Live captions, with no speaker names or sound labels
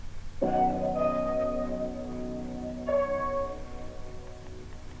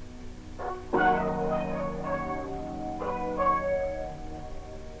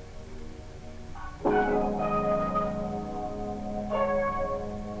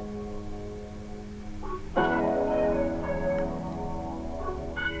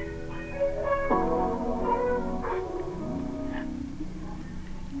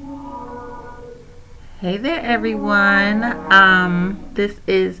Hey there, everyone. This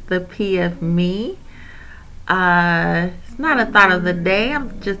is the P of me. It's not a thought of the day. I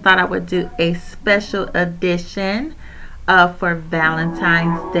just thought I would do a special edition for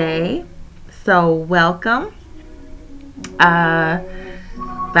Valentine's Day. So, welcome. Uh,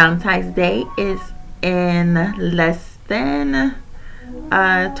 Valentine's Day is in less than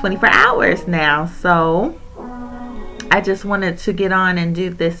 24 hours now. So, I just wanted to get on and do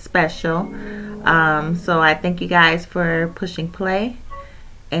this special. So I thank you guys for pushing play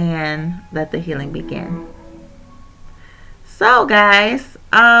and let the healing begin. So guys,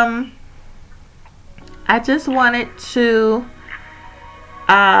 I just wanted to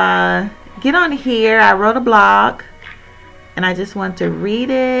get on here. I wrote a blog and I just want to read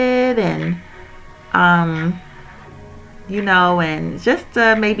it and and just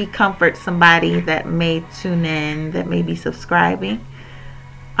maybe comfort somebody that may tune in, that may be subscribing.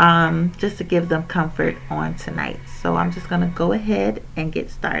 Just to give them comfort on tonight. So I'm just going to go ahead and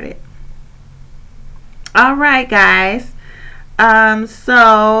get started. All right, guys.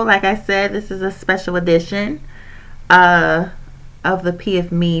 So like I said, this is a special edition of the P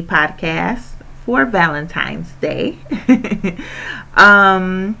of Me podcast for Valentine's Day.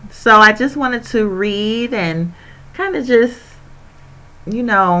 So I just wanted to read and kind of just,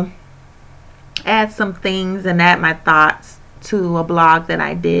 add some things and add my thoughts to a blog that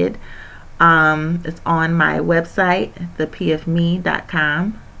I did. It's on my website,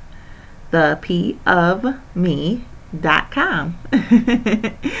 thepofme.com. Thepofme.com.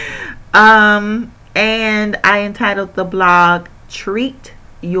 And I entitled the blog Treat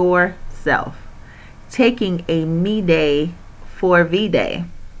Yourself, Taking a Me Day for V-Day.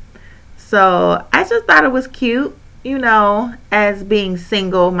 So I just thought it was cute, as being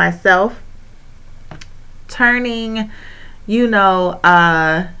single myself, turning the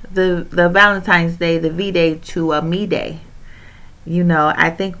Valentine's Day, the V-Day, to a me day.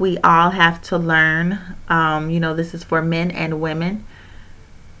 I think we all have to learn, this is for men and women,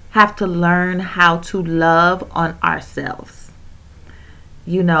 have to learn how to love on ourselves.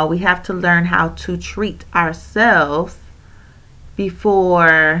 We have to learn how to treat ourselves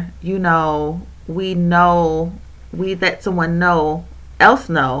before, we let someone else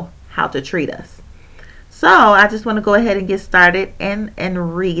know how to treat us. So I just want to go ahead and get started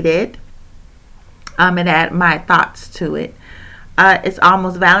and read it and add my thoughts to it. It's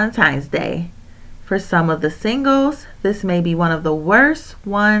almost Valentine's Day. For some of the singles, this may be one of the worst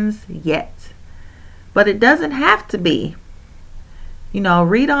ones yet. But it doesn't have to be.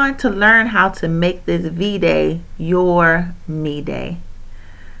 Read on to learn how to make this V-Day your me day.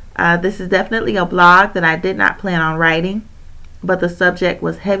 This is definitely a blog that I did not plan on writing, but the subject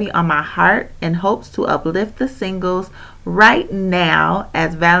was heavy on my heart in hopes to uplift the singles right now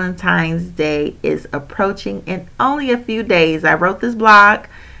as Valentine's Day is approaching in only a few days. I wrote this blog a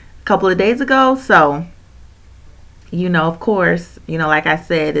couple of days ago, so, of course, like I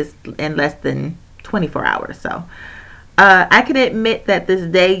said, it's in less than 24 hours. So I can admit that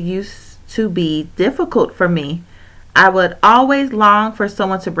this day used to be difficult for me. I would always long for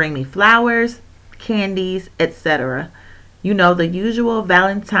someone to bring me flowers, candies, etc. The usual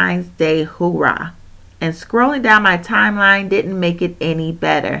Valentine's Day hoorah. And scrolling down my timeline didn't make it any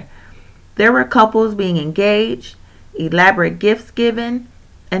better. There were couples being engaged, elaborate gifts given,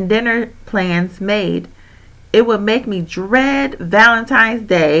 and dinner plans made. It would make me dread Valentine's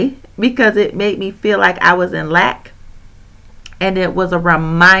Day because it made me feel like I was in lack. And it was a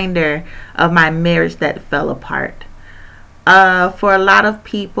reminder of my marriage that fell apart. For a lot of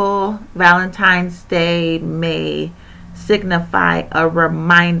people, Valentine's Day may signify a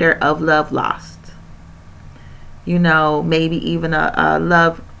reminder of love lost. Maybe even a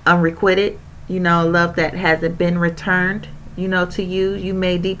love unrequited, love that hasn't been returned, to you. You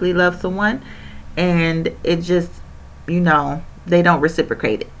may deeply love someone and it just, they don't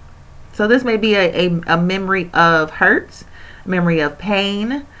reciprocate it. So this may be a memory of hurts, memory of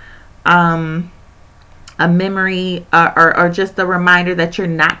pain, a memory or just a reminder that you're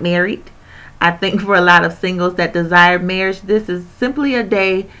not married. I think for a lot of singles that desire marriage, this is simply a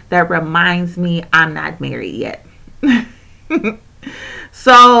day that reminds me I'm not married yet.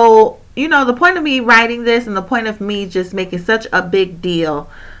 So, the point of me writing this and the point of me just making such a big deal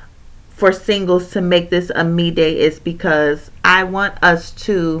for singles to make this a me day is because I want us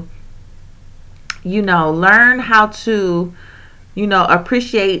to, learn how to,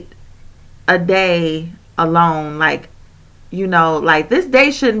 appreciate a day alone. Like this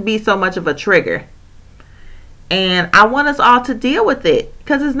day shouldn't be so much of a trigger. And I want us all to deal with it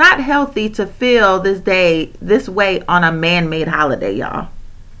because it's not healthy to feel this day this way on a man-made holiday, y'all.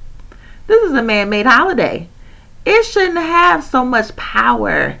 This is a man-made holiday. It shouldn't have so much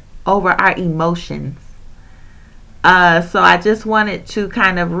power over our emotions. So I just wanted to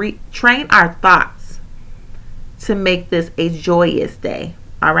kind of train our thoughts to make this a joyous day.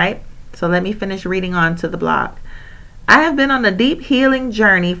 All right. So let me finish reading on to the blog. I have been on a deep healing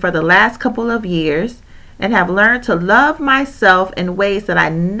journey for the last couple of years and have learned to love myself in ways that I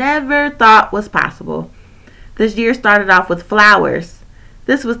never thought was possible. This year started off with flowers.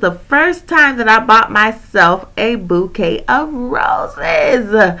 This was the first time that I bought myself a bouquet of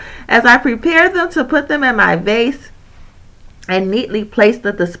roses. As I prepared them to put them in my vase and neatly placed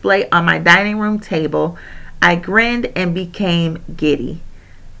the display on my dining room table, I grinned and became giddy.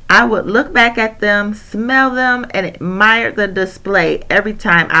 I would look back at them, smell them, and admire the display every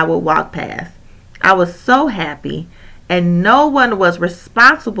time I would walk past. I was so happy, and no one was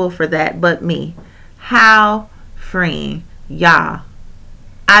responsible for that but me. How freeing. Y'all,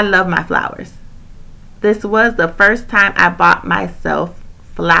 I love my flowers. This was the first time I bought myself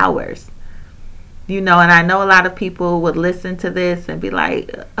flowers. And I know a lot of people would listen to this and be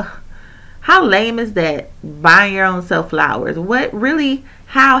like, how lame is that? Buying your own self flowers.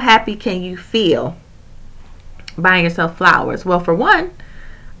 How happy can you feel buying yourself flowers? Well, for one,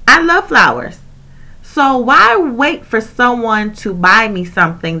 I love flowers. So why wait for someone to buy me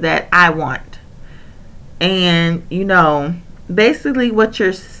something that I want? And, basically what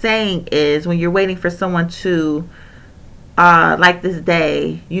you're saying is when you're waiting for someone to, like this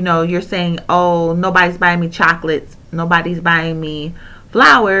day, you're saying, oh, nobody's buying me chocolates. Nobody's buying me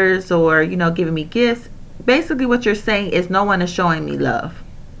flowers or, giving me gifts. Basically what you're saying is no one is showing me love.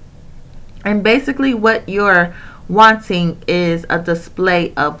 And basically what you're wanting is a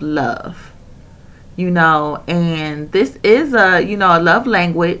display of love. And this is a love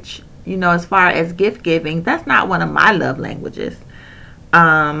language, as far as gift giving. That's not one of my love languages.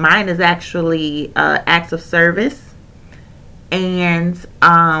 Mine is actually acts of service and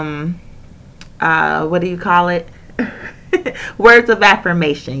what do you call it? Words of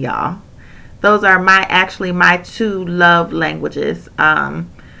affirmation, y'all. Those are my two love languages. I'm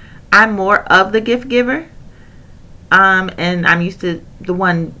more of the gift giver. And I'm used to the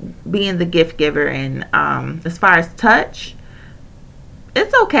one being the gift giver. And as far as touch,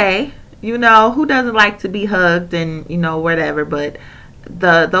 it's okay. Who doesn't like to be hugged and, whatever. But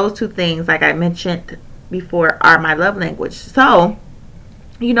those two things, like I mentioned before, are my love language. So,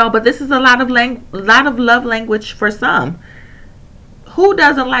 but this is a lot of love language for some. Who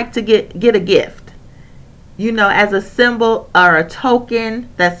doesn't like to get a gift? As a symbol or a token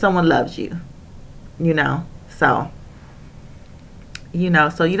that someone loves you. So you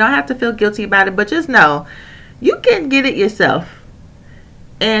don't have to feel guilty about it, but just know you can get it yourself.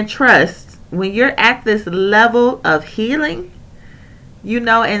 And trust, when you're at this level of healing,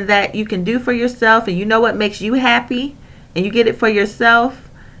 and that you can do for yourself and what makes you happy and you get it for yourself,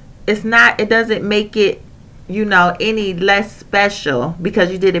 it doesn't make it, any less special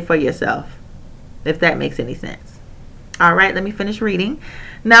because you did it for yourself, if that makes any sense. All right, let me finish reading.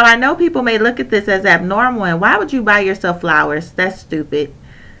 Now, I know people may look at this as abnormal and why would you buy yourself flowers? That's stupid.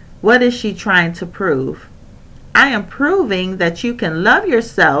 What is she trying to prove? I am proving that you can love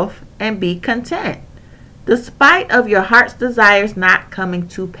yourself and be content, despite of your heart's desires not coming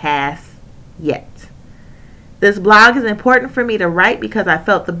to pass yet. This blog is important for me to write because I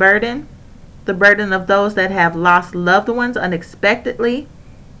felt the burden of those that have lost loved ones unexpectedly,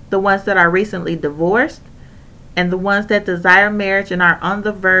 the ones that are recently divorced, and the ones that desire marriage and are on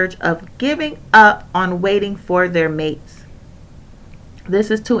the verge of giving up on waiting for their mates.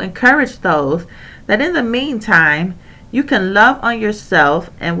 This is to encourage those that in the meantime, you can love on yourself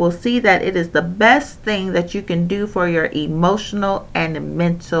and will see that it is the best thing that you can do for your emotional and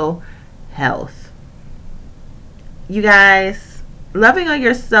mental health. You guys, loving on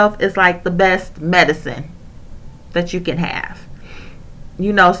yourself is like the best medicine that you can have.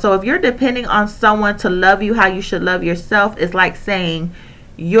 So if you're depending on someone to love you how you should love yourself, it's like saying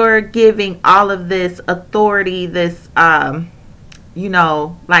you're giving all of this authority, this,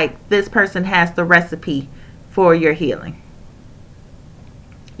 like this person has the recipe for your healing.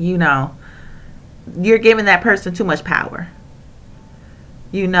 You're giving that person too much power.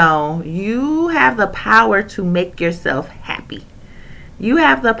 You have the power to make yourself happy. You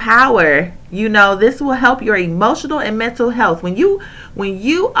have the power. This will help your emotional and mental health. When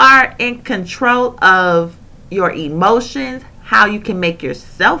you are in control of your emotions, how you can make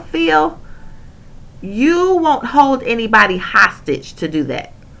yourself feel, you won't hold anybody hostage to do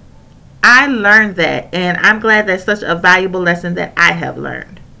that. I learned that, and I'm glad that's such a valuable lesson that I have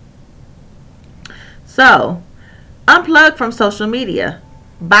learned. So, unplug from social media.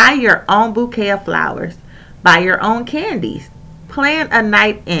 Buy your own bouquet of flowers. Buy your own candies. Plan a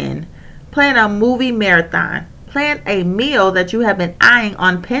night in. Plan a movie marathon. Plan a meal that you have been eyeing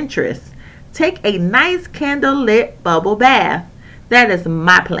on Pinterest. Take a nice candlelit bubble bath. That is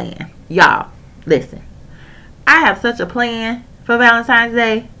my plan. Y'all, listen. I have such a plan for Valentine's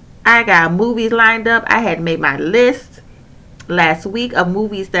Day. I got movies lined up. I had made my list last week of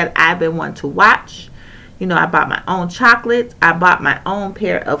movies that I've been wanting to watch. You know, I bought my own chocolates. I bought my own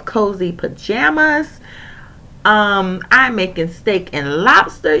pair of cozy pajamas. I'm making steak and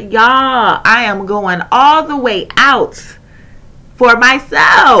lobster. Y'all, I am going all the way out for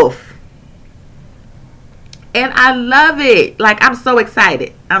myself. And I love it. Like, I'm so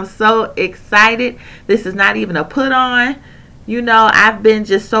excited. I'm so excited. This is not even a put on. You know, I've been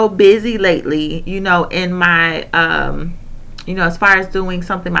just so busy lately, you know, in my, as far as doing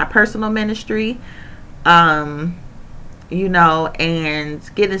something, my personal ministry, you know,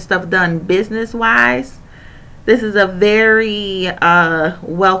 and getting stuff done business wise. This is a very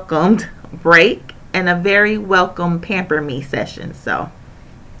welcomed break and a very welcome pamper me session. So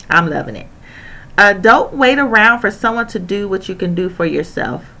I'm loving it. Don't wait around for someone to do what you can do for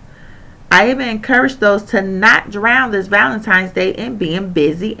yourself. I even encourage those to not drown this Valentine's Day in being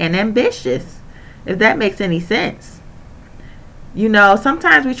busy and ambitious, if that makes any sense. You know,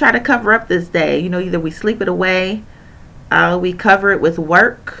 sometimes we try to cover up this day. You know, either we sleep it away, we cover it with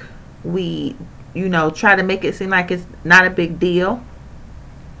work, we, you know, try to make it seem like it's not a big deal.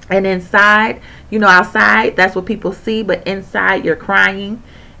 And inside, you know, outside, that's what people see, but inside you're crying.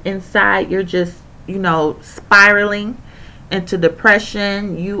 Inside you're just, you know, spiraling into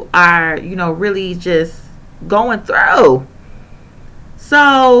depression. You are, you know, really just going through.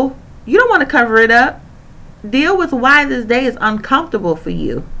 So you don't want to cover it up. Deal with why this day is uncomfortable for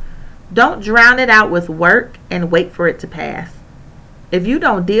you. Don't drown it out with work and wait for it to pass. If you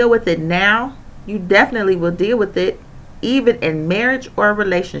don't deal with it now, you definitely will deal with it even in marriage or a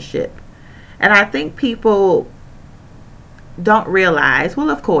relationship. And I think people don't realize, well,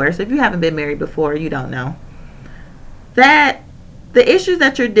 of course, if you haven't been married before, you don't know, that the issues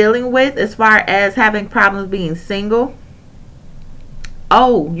that you're dealing with as far as having problems being single,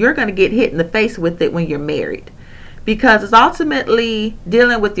 oh, you're going to get hit in the face with it when you're married, because it's ultimately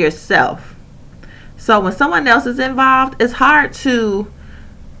dealing with yourself. So when someone else is involved, it's hard to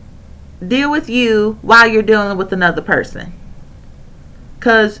deal with you while you're dealing with another person,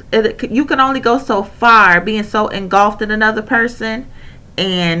 because you can only go so far being so engulfed in another person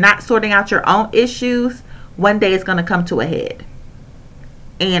and not sorting out your own issues. One day it's going to come to a head,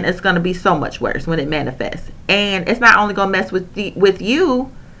 and it's going to be so much worse when it manifests. And it's not only going to mess with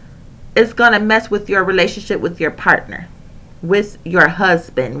you, it's going to mess with your relationship with your partner, with your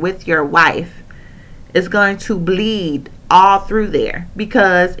husband, with your wife. It's going to bleed all through there,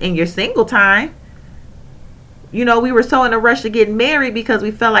 because in your single time, you know, we were so in a rush to get married because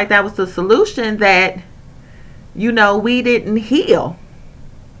we felt like that was the solution, that, you know, we didn't heal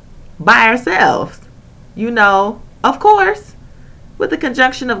by ourselves. You know, of course, with the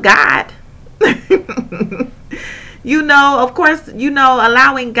conjunction of God. You know, of course, you know,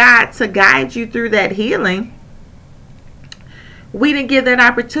 allowing God to guide you through that healing. We didn't give that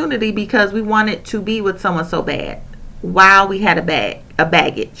opportunity because we wanted to be with someone so bad, while we had a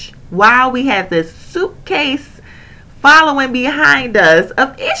baggage, while we had this suitcase following behind us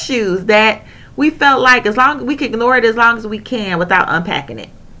of issues that we felt like as long as we can ignore it as long as we can without unpacking it.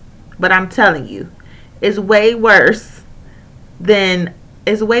 But I'm telling you, it's way worse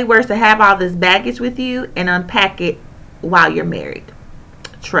to have all this baggage with you and unpack it while you're married.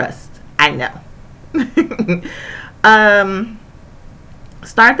 Trust, I know.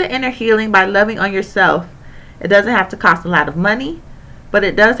 Start the inner healing by loving on yourself. It doesn't have to cost a lot of money, but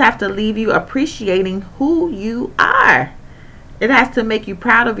it does have to leave you appreciating who you are. It has to make you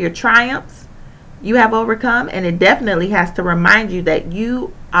proud of your triumphs you have overcome, and it definitely has to remind you that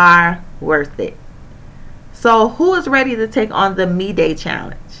you are worth it. So who is ready to take on the Me Day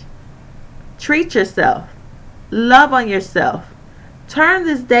challenge? Treat yourself. Love on yourself. Turn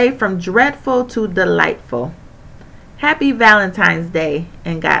this day from dreadful to delightful. Happy Valentine's Day,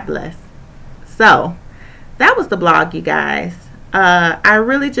 and God bless. So that was the blog, you guys. I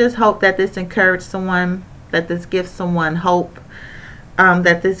really just hope that this encouraged someone, that this gives someone hope,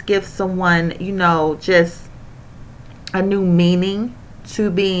 that this gives someone, you know, just a new meaning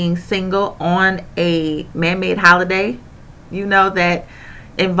to being single on a man-made holiday, you know, that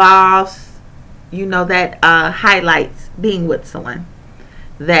involves, you know, that highlights being with someone.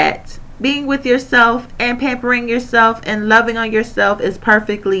 That being with yourself and pampering yourself and loving on yourself is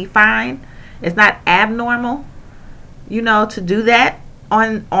perfectly fine. It's not abnormal, you know, to do that.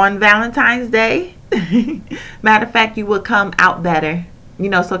 on Valentine's Day. Matter of fact, you will come out better.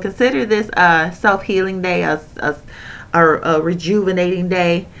 So consider this a self-healing day, a rejuvenating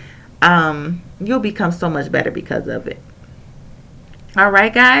day. You'll become so much better because of it. All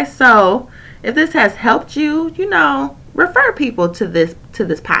right, guys. So if this has helped you, refer people to this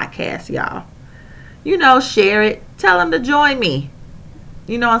podcast, y'all. Share it. Tell them to join me.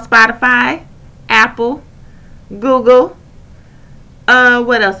 On Spotify, Apple, Google.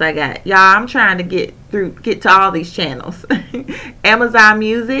 What else I got? Y'all, I'm trying to get to all these channels. Amazon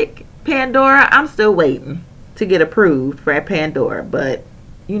Music, Pandora, I'm still waiting to get approved for Pandora. But,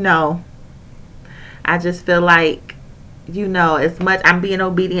 I just feel like, as much I'm being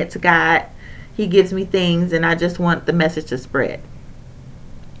obedient to God, He gives me things, and I just want the message to spread.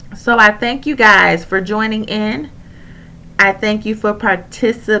 So I thank you guys for joining in. I thank you for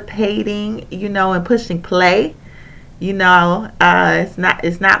participating, and pushing play.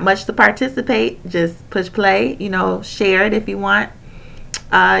 It's not much to participate. Just push play. Share it if you want.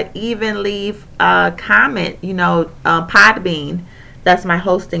 Even leave a comment. Podbean. That's my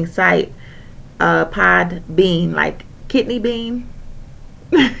hosting site. Podbean, like kidney bean.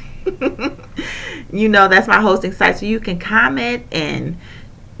 That's my hosting site. So you can comment and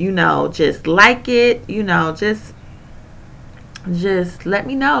just like it. Just let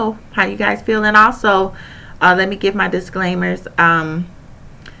me know how you guys feel. And also, let me give my disclaimers.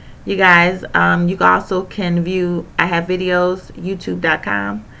 You guys, you also can view, I have videos,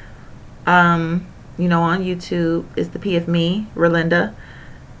 youtube.com. On YouTube, it's the P of me, Relinda.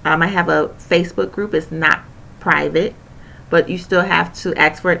 I have a Facebook group. It's not private, but you still have to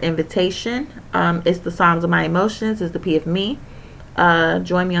ask for an invitation. It's the Psalms of My Emotions. It's the P of me.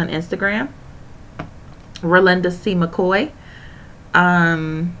 Join me on Instagram, Relinda C. McCoy.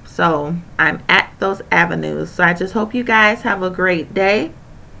 So I'm at those avenues. So I just hope you guys have a great day.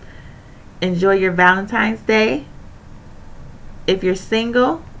 Enjoy your Valentine's Day. If you're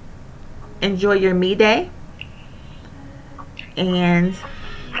single, enjoy your me day. And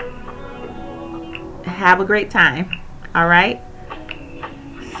have a great time. All right.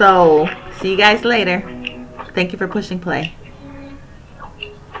 So see you guys later. Thank you for pushing play.